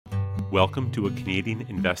Welcome to A Canadian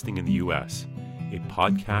Investing in the U.S., a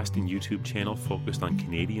podcast and YouTube channel focused on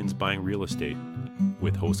Canadians buying real estate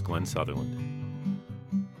with host Glenn Sutherland.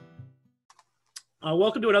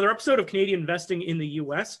 Welcome to another episode of Canadian Investing in the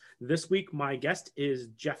U.S. This week, my guest is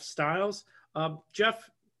Jeff Stiles. Jeff,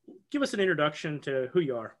 give us an introduction to who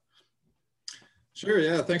you are. Sure,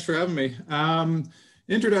 yeah, thanks for having me.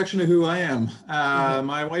 Introduction to who I am.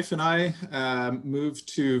 My wife and I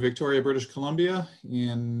moved to Victoria, British Columbia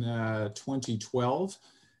in 2012,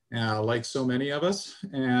 like so many of us,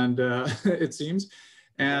 and it seems.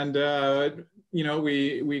 And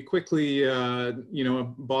we quickly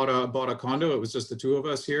bought a condo. It was just the two of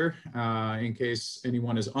us here. In case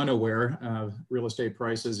anyone is unaware, real estate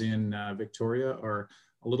prices in Victoria are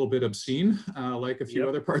a little bit obscene, like a few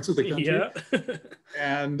other parts of the country.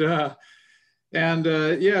 Yeah.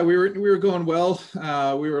 We were going well.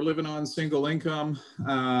 We were living on single income,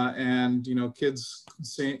 and kids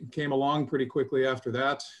came along pretty quickly after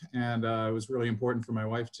that. And it was really important for my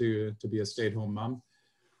wife to be a stay-at-home mom,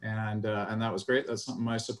 and that was great. That's something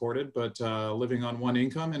I supported. But living on one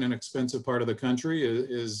income in an expensive part of the country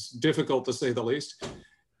is difficult, to say the least.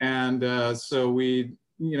 And so we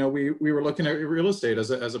were looking at real estate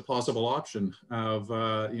as a possible option of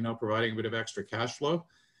providing a bit of extra cash flow.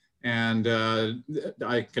 And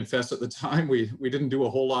I confess at the time we didn't do a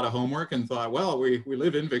whole lot of homework and thought, well, we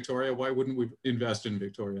live in Victoria, why wouldn't we invest in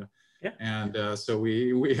Victoria? Yeah. And so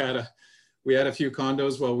we had a few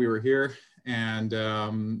condos while we were here, and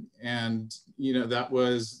that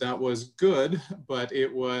was good, but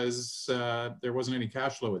it was there wasn't any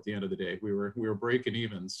cash flow at the end of the day. We were breaking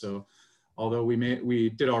even. So although we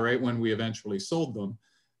did all right when we eventually sold them,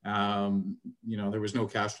 there was no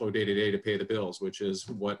cash flow day to day to pay the bills, which is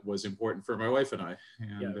what was important for my wife and I.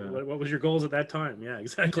 And what was your goals at that time? Yeah,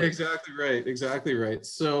 exactly. Exactly right.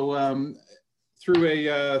 So through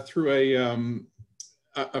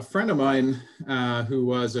a friend of mine who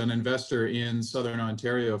was an investor in Southern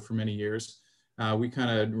Ontario for many years, we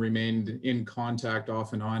kind of remained in contact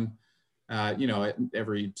off and on.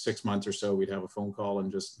 Every 6 months or so, we'd have a phone call and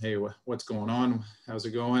just, hey, what's going on? How's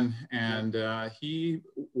it going? And he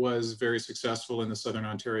was very successful in the Southern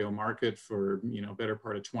Ontario market for, better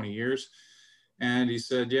part of 20 years. And he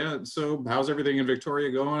said, yeah, so how's everything in Victoria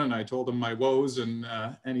going? And I told him my woes, and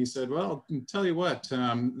he said, well, tell you what,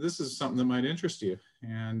 this is something that might interest you.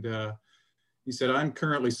 And he said, I'm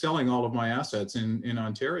currently selling all of my assets in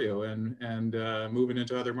Ontario and moving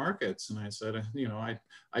into other markets. And I said,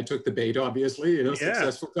 I took the bait, obviously,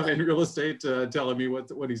 successful guy in real estate, telling me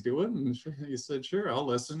what he's doing. And he said, sure, I'll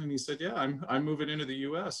listen. And he said, yeah, I'm moving into the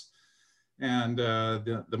US. And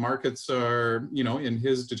the markets are, in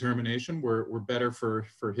his determination, were better for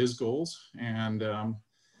his goals.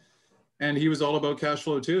 And he was all about cash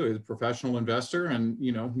flow too. He's a professional investor, and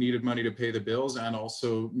needed money to pay the bills, and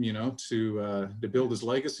also to build his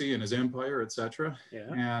legacy and his empire, etc.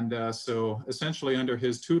 Yeah. And so essentially under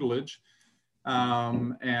his tutelage,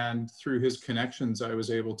 and through his connections, I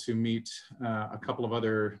was able to meet a couple of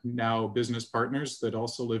other now business partners that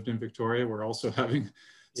also lived in Victoria. We're also having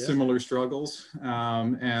similar struggles,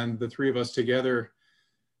 and the three of us together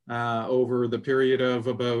over the period of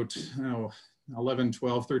about 11,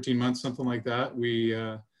 12, 13 months, something like that. We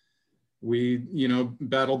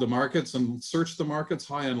battled the markets and searched the markets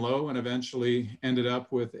high and low, and eventually ended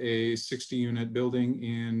up with a 60-unit building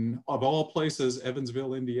in, of all places,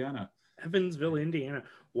 Evansville, Indiana. Evansville, Indiana.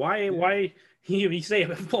 Why you say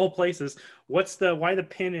of all places? Why the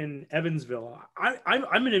pin in Evansville? I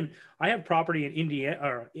have property in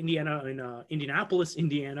Indianapolis,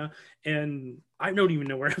 Indiana, and I don't even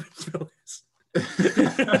know where Evansville is.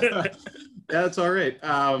 That's all right.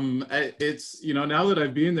 It's now that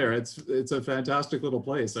I've been there, it's a fantastic little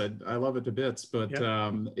place. I love it to bits. But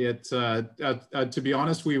to be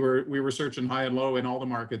honest, we were searching high and low in all the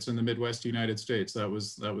markets in the Midwest United States. That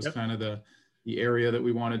was kind of the area that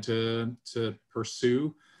we wanted to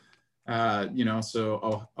pursue.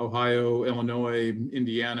 So Ohio, Illinois,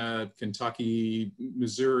 Indiana, Kentucky,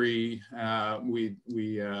 Missouri. We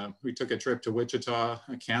took a trip to Wichita,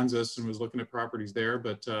 Kansas, and was looking at properties there.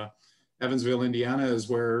 But Evansville, Indiana is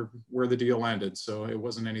where the deal landed. So it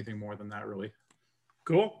wasn't anything more than that, really.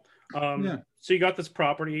 Cool. So you got this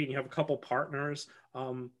property and you have a couple partners.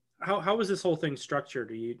 How is this whole thing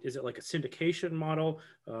structured? Is it like a syndication model?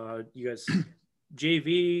 You guys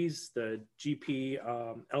JVs, the GP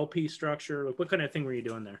LP structure? Like, what kind of thing were you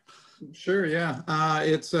doing there? Sure, yeah.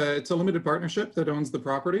 It's a limited partnership that owns the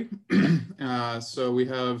property. So we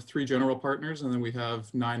have 3 general partners, and then we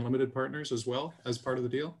have 9 limited partners as well as part of the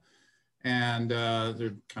deal. and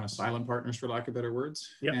they're kind of silent partners, for lack of better words.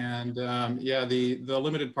 Yep. And yeah, the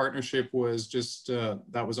limited partnership was just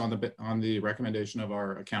that was on the recommendation of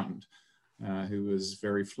our accountant, who was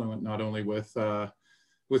very fluent not only with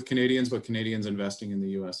Canadians, but Canadians investing in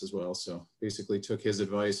the U.S. as well. So basically took his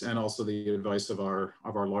advice and also the advice of our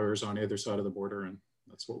lawyers on either side of the border, and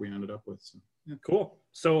that's what we ended up with. So, yeah. Cool.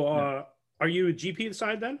 So are you a GP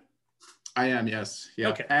side then? I am, yes. Yeah.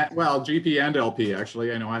 Okay. Well, GP and LP,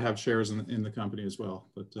 actually. I know I have shares in the company as well,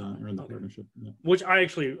 but or in the partnership. Yeah. Which I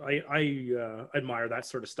actually admire that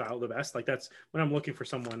sort of style the best. Like that's when I'm looking for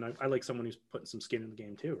someone. I like someone who's putting some skin in the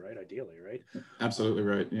game too, right? Ideally, right? Absolutely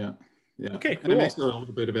right. Yeah. Yeah. Okay. Cool. And it makes it a little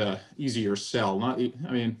bit of a easier sell. I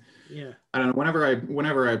mean, yeah. I don't know.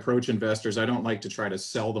 Whenever I approach investors, I don't like to try to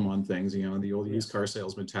sell them on things. You know, the old used car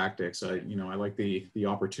salesman tactics. I like the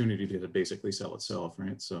opportunity to basically sell itself,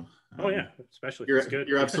 right? So. Oh yeah, especially.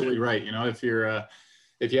 You're absolutely right. You know, if you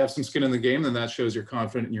have some skin in the game, then that shows you're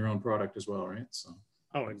confident in your own product as well, right? So.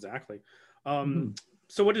 Oh, exactly.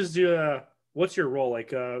 So what's your role?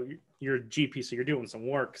 Like, you're a GP, so you're doing some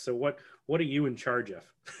work. So what are you in charge of?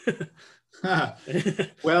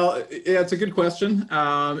 Well, yeah, it's a good question.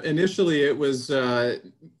 Initially, it was, I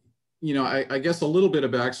guess a little bit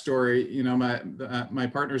of backstory. You know, my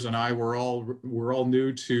partners and I were all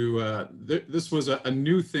new to this was a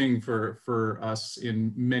new thing for us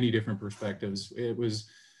in many different perspectives.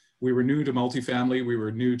 We were new to multifamily. We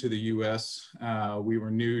were new to the U.S. We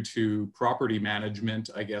were new to property management,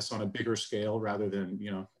 I guess, on a bigger scale rather than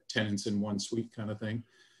tenants in one suite kind of thing.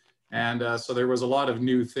 And so there was a lot of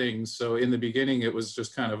new things. So in the beginning, it was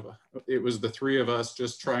just it was the three of us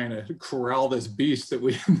just trying to corral this beast that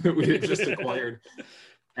we had just acquired.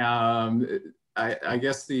 I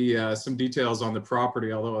guess some details on the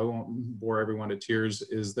property, although I won't bore everyone to tears,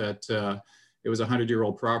 is that it was a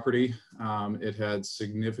 100-year-old property. It had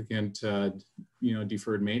significant,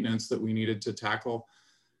 deferred maintenance that we needed to tackle.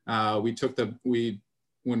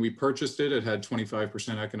 When we purchased it, it had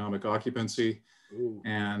 25% economic occupancy. Ooh.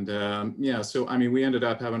 And so I mean, we ended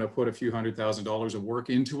up having to put a few $100,000 of work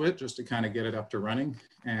into it just to kind of get it up to running.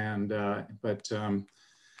 And but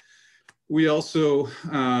we also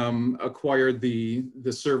acquired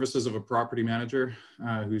the services of a property manager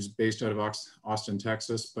who's based out of Austin,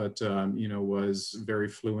 Texas, but was very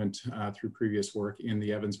fluent through previous work in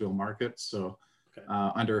the Evansville market. So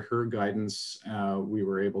under her guidance, we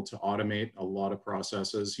were able to automate a lot of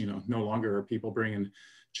processes. No longer are people bringing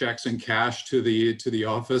checks and cash to the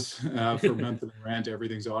office for monthly rent.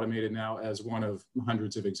 Everything's automated now, as one of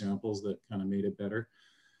hundreds of examples that kind of made it better.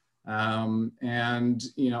 And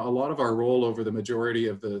a lot of our role over the majority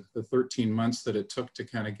of the 13 months that it took to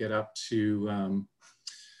kind of get up to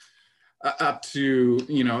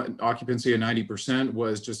occupancy of 90%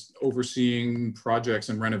 was just overseeing projects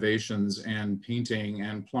and renovations and painting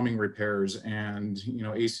and plumbing repairs and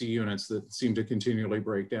AC units that seem to continually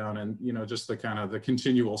break down, and just the kind of the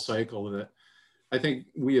continual cycle that I think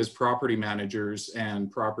we as property managers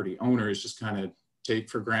and property owners just kind of take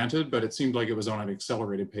for granted. But it seemed like it was on an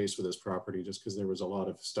accelerated pace with this property just because there was a lot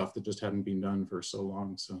of stuff that just hadn't been done for so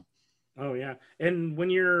long. So. Oh yeah. And when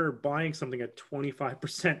you're buying something at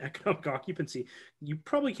 25% economic occupancy, you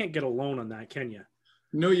probably can't get a loan on that, can you?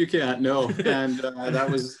 No, you can't. No. And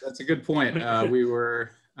that's a good point. We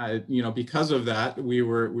were, because of that, we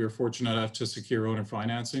were fortunate enough to secure owner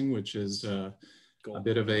financing, which is a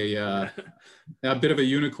bit of a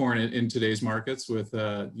unicorn in today's markets with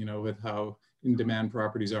how in demand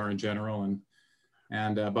properties are in general.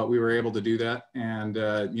 But we were able to do that, and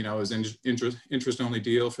it was an interest only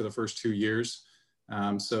deal for the first 2 years.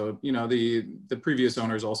 So the previous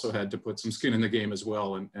owners also had to put some skin in the game as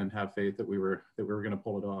well, and have faith that we were going to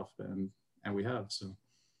pull it off, and we have. So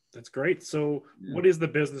that's great. So what is the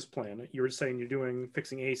business plan? You were saying you're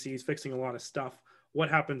fixing ACs, fixing a lot of stuff. What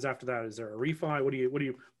happens after that? Is there a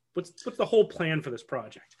refi? What's the whole plan for this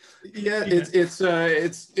project? Yeah, it's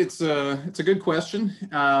a good question.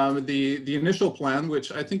 The initial plan,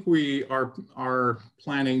 which I think we are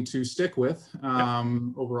planning to stick with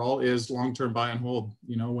overall, is long-term buy and hold.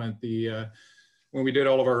 When we did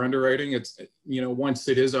all of our underwriting, it's once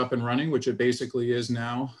it is up and running, which it basically is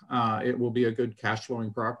now, it will be a good cash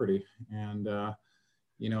flowing property. And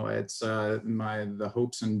it's the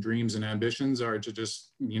hopes and dreams and ambitions are to just,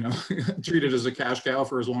 treat it as a cash cow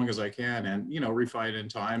for as long as I can, and, refi it in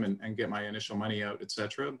time and get my initial money out,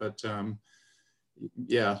 etc. But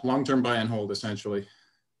long-term buy and hold, essentially.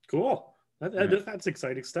 Cool. That's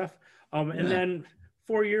exciting stuff. And then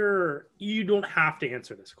you don't have to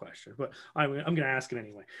answer this question, but I'm going to ask it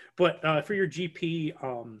anyway. But for your GP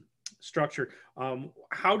structure.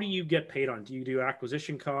 How do you get paid on? Do you do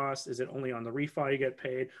acquisition costs? Is it only on the refi you get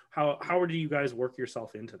paid? How do you guys work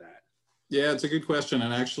yourself into that? Yeah, it's a good question.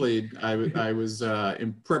 And actually, I was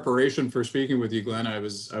in preparation for speaking with you, Glenn. I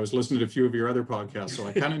was listening to a few of your other podcasts, so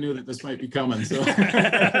I kind of knew that this might be coming. So,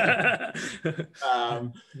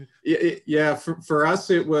 yeah, for us,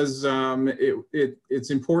 it was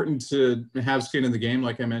it's important to have skin in the game,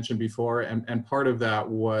 like I mentioned before, and part of that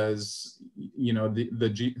was, you know,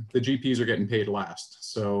 the GPs are getting paid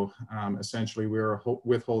last. So essentially, we were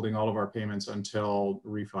withholding all of our payments until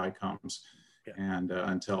refi comes. Yeah. And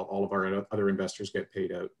until all of our other investors get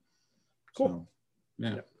paid out. Cool. So,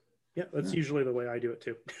 yeah. Yeah, that's usually the way I do it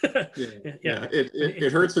too. Yeah.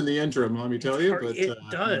 It hurts in the interim, let me tell you. But it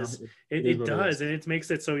does. You know, it does, and it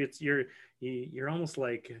makes it so you're almost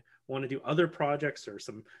like want to do other projects or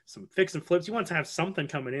some fix and flips. You want to have something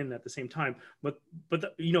coming in at the same time, but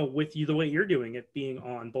you know, with you the way you're doing it, being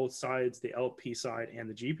on both sides, the LP side and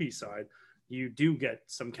the GP side, you do get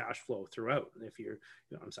some cash flow throughout. If you're,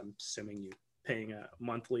 you know, I'm assuming you paying a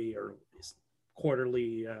monthly or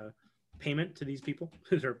quarterly payment to these people.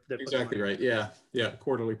 Exactly right. Yeah.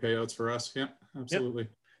 Quarterly payouts for us. Yeah, absolutely.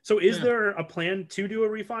 Yep. So is there a plan to do a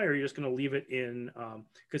refi, or are you just going to leave it in,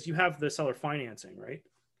 because you have the seller financing, right?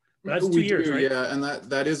 That's 2 years, right? Yeah, and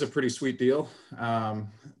that is a pretty sweet deal.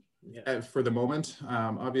 For the moment.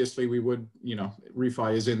 Obviously we would, you know,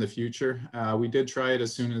 refi is in the future. We did try it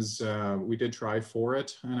as soon as we did try for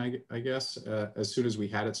it, and I guess as soon as we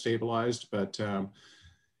had it stabilized, but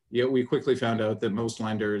yeah, we quickly found out that most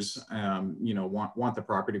lenders, you know, want the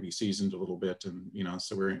property to be seasoned a little bit, and you know,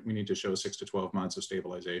 so we need to show 6 to 12 months of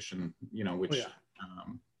stabilization, you know, which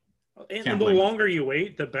and the longer you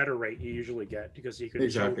wait, the better rate you usually get, because you can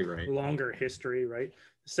show right. longer history, right?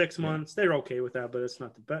 6 months, they're okay with that, but it's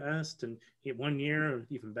not the best. And 1 year,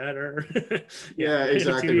 even better.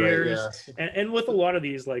 Exactly 2 years. Right, and with a lot of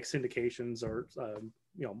these like syndications or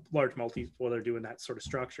you know, large multis, while they're doing that sort of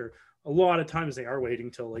structure, a lot of times they are waiting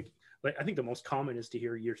till like I think the most common is to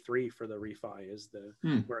hear year 3 for the refi is the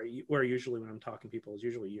where usually when I'm talking to people is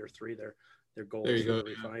usually year 3 their goal is for the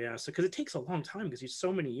refi. Yeah, so because it takes a long time, because you have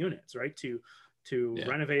so many units, right, to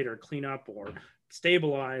renovate or clean up or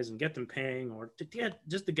stabilize and get them paying, or to get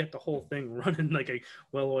the whole thing running like a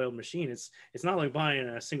well-oiled machine. It's not like buying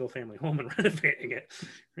a single family home and renovating it.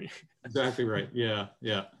 Exactly right.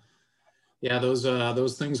 Yeah,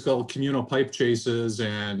 those things called communal pipe chases,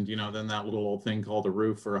 and you know, then that little old thing called a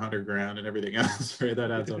roof for $100,000 and everything else, right?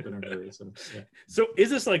 That adds up in a hurry. So, yeah. So is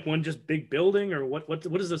this like one just big building, or what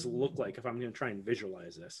does this look like if I'm going to try and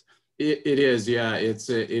visualize this? It is, yeah. It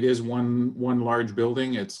is one large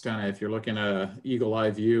building. It's kind of, if you're looking at an eagle eye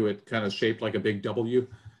view, it kind of shaped like a big W.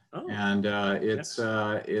 And it's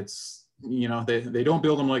you know, they don't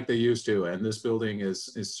build them like they used to, and this building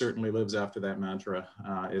is certainly lives after that mantra.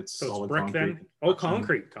 It's so solid it's brick concrete. Then? Oh,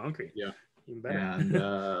 concrete. Yeah. Even better.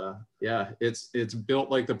 And yeah, it's built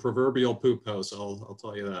like the proverbial poop house. I'll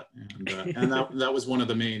tell you that. And that was one of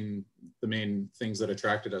the main things that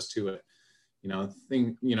attracted us to it. You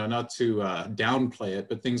know, not to downplay it,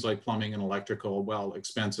 but things like plumbing and electrical, well,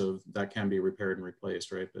 expensive, that can be repaired and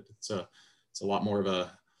replaced, right? But it's a lot more of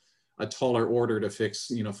a taller order to fix,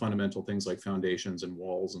 you know, fundamental things like foundations and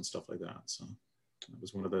walls and stuff like that. So that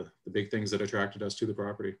was one of the big things that attracted us to the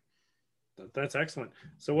property. That's excellent.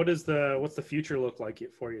 So what's the future look like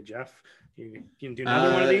for you, Jeff? You can do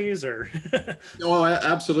another one of these, or? Oh,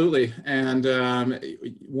 absolutely. And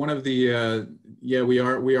one of the we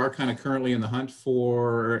are kind of currently in the hunt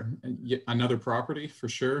for another property for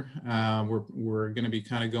sure. We're going to be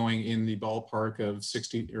kind of going in the ballpark of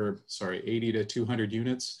 80 to 200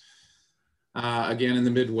 units. Again, in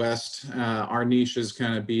the Midwest, our niche is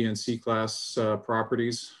kind of B and C class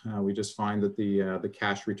properties. We just find that the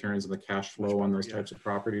cash returns and the cash flow on those types of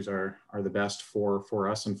properties are the best for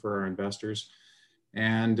us and for our investors.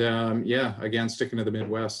 And again, sticking to the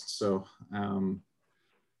Midwest. So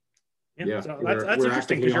so that's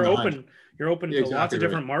interesting, because you're open to lots of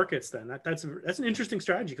different markets. Then that's an interesting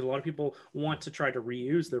strategy, because a lot of people want to try to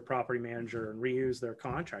reuse their property manager and reuse their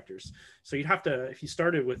contractors. So you'd have to, if you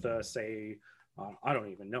started with say I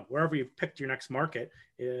don't even know, wherever you picked your next market,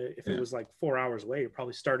 if it was like 4 hours away, you're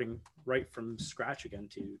probably starting right from scratch again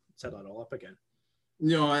to set that all up again.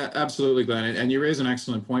 No, absolutely, Glenn. And you raise an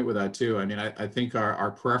excellent point with that too. I mean, I think our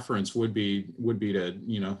preference would be to,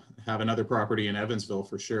 you know, have another property in Evansville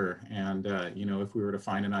for sure. And, you know, if we were to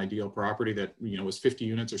find an ideal property that, you know, was 50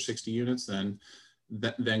 units or 60 units, then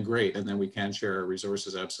great. And then we can share our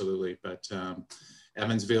resources. Absolutely. But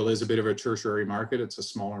Evansville is a bit of a tertiary market. It's a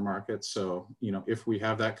smaller market. So, you know, if we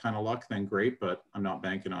have that kind of luck, then great, but I'm not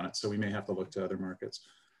banking on it. So we may have to look to other markets.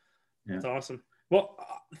 That's awesome. Well,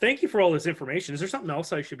 thank you for all this information. Is there something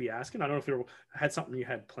else I should be asking? I don't know if you had something you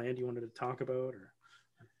had planned you wanted to talk about, or.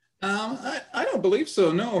 I don't believe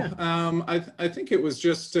so. No. Yeah. I think it was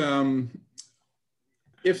just,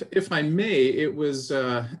 if I may, it was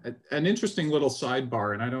an interesting little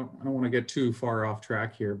sidebar, and I don't want to get too far off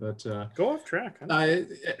track here, but go off track.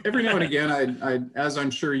 Every now and again, I as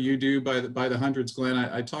I'm sure you do by the hundreds, Glenn,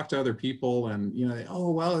 I talk to other people, and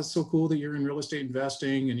oh wow, it's so cool that you're in real estate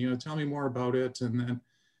investing, and tell me more about it, and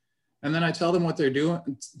then I tell them what they're doing,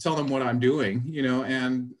 tell them what I'm doing,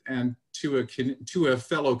 and to a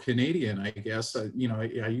fellow Canadian, I guess, I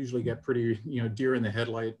usually get pretty, deer in the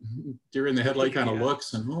headlight kind of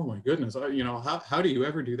looks, and oh my goodness, how do you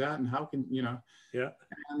ever do that, and how can Yeah.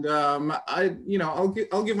 And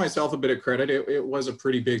I'll give myself a bit of credit. It was a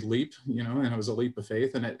pretty big leap, and it was a leap of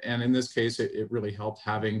faith, and in this case, it really helped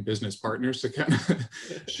having business partners to kind of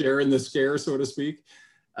share in the scare, so to speak.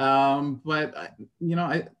 But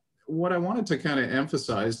what I wanted to kind of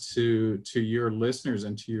emphasize to your listeners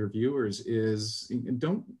and to your viewers is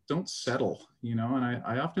don't settle, and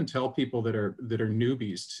I often tell people that are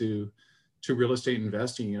newbies to real estate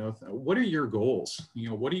investing, what are your goals?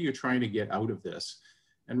 What are you trying to get out of this?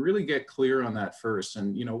 And really get clear on that first.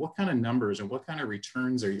 And, what kind of numbers and what kind of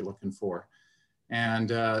returns are you looking for?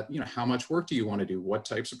 And, how much work do you want to do? What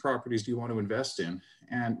types of properties do you want to invest in?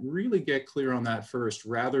 And really get clear on that first,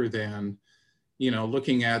 rather than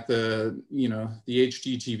looking at the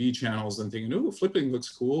HGTV channels and thinking, oh, flipping looks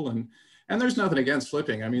cool. And there's nothing against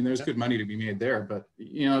flipping. I mean, there's good money to be made there, but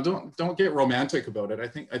don't get romantic about it. I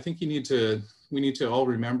think we need to all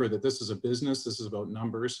remember that this is a business. This is about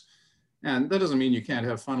numbers. And that doesn't mean you can't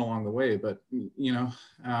have fun along the way, but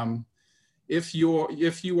if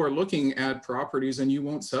you are looking at properties and you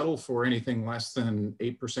won't settle for anything less than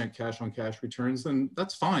 8% cash on cash returns, then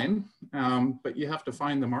that's fine. But you have to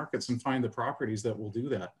find the markets and find the properties that will do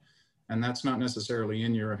that. And that's not necessarily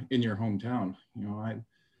in your hometown.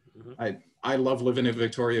 I love living in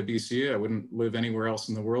Victoria, BC. I wouldn't live anywhere else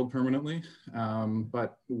in the world permanently.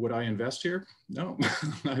 But would I invest here? No,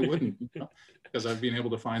 I wouldn't. Because I've been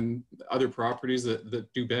able to find other properties that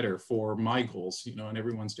do better for my goals, and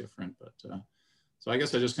everyone's different. But so I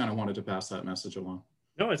guess I just kind of wanted to pass that message along.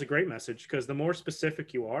 No, it's a great message, because the more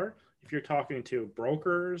specific you are, if you're talking to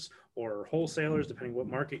brokers or wholesalers, depending what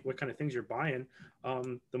market, what kind of things you're buying,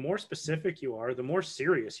 the more specific you are, the more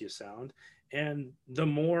serious you sound. And the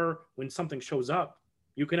more, when something shows up,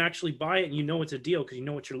 you can actually buy it and it's a deal because you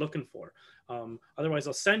know what you're looking for. Otherwise,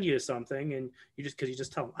 they'll send you something and because you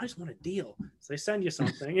just tell them, I just want a deal. So they send you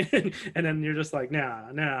something and then you're just like, nah.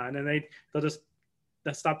 And then they'll just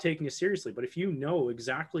stop taking you seriously. But if you know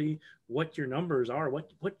exactly what your numbers are,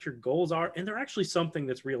 what your goals are, and they're actually something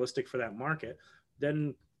that's realistic for that market,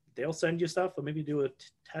 then they'll send you stuff, or maybe do a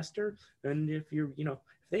tester. And if if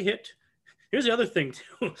they hit, here's the other thing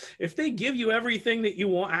too. If they give you everything that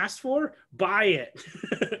you asked for, buy it.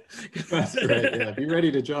 That's right. Yeah. Be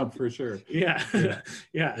ready to jump for sure. Yeah.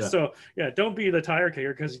 So don't be the tire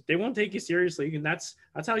kicker, because they won't take you seriously. And that's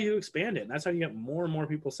how you expand it. And that's how you get more and more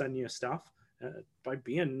people sending you stuff, by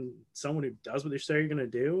being someone who does what they say you're going to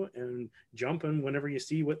do and jumping whenever you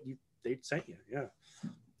see what they sent you. Yeah.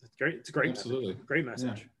 It's great. It's a great Absolutely. message. Great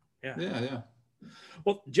message. Yeah.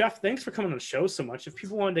 Well, Jeff, thanks for coming on the show so much. If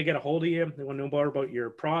people wanted to get a hold of you, they want to know more about your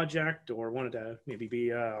project, or wanted to maybe be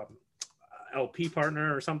a LP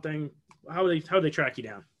partner or something, how do they track you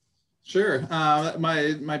down? Sure.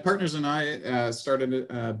 My partners and I started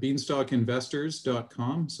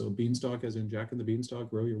beanstalkinvestors.com. So beanstalk as in Jack and the Beanstalk,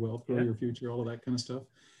 grow your wealth, grow your future, all of that kind of stuff.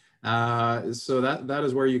 So that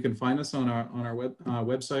is where you can find us on our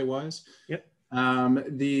website wise. Yep.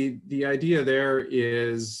 The idea there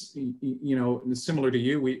is, similar to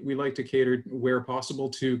you, we like to cater where possible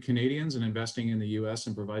to Canadians and investing in the US,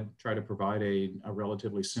 and try to provide a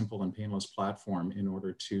relatively simple and painless platform in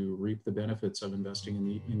order to reap the benefits of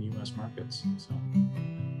investing in US markets. So.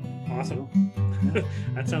 Awesome.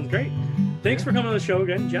 That sounds great. Thanks for coming on the show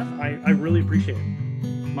again, Jeff. I really appreciate it.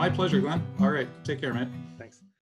 My pleasure, Glenn. All right. Take care, man.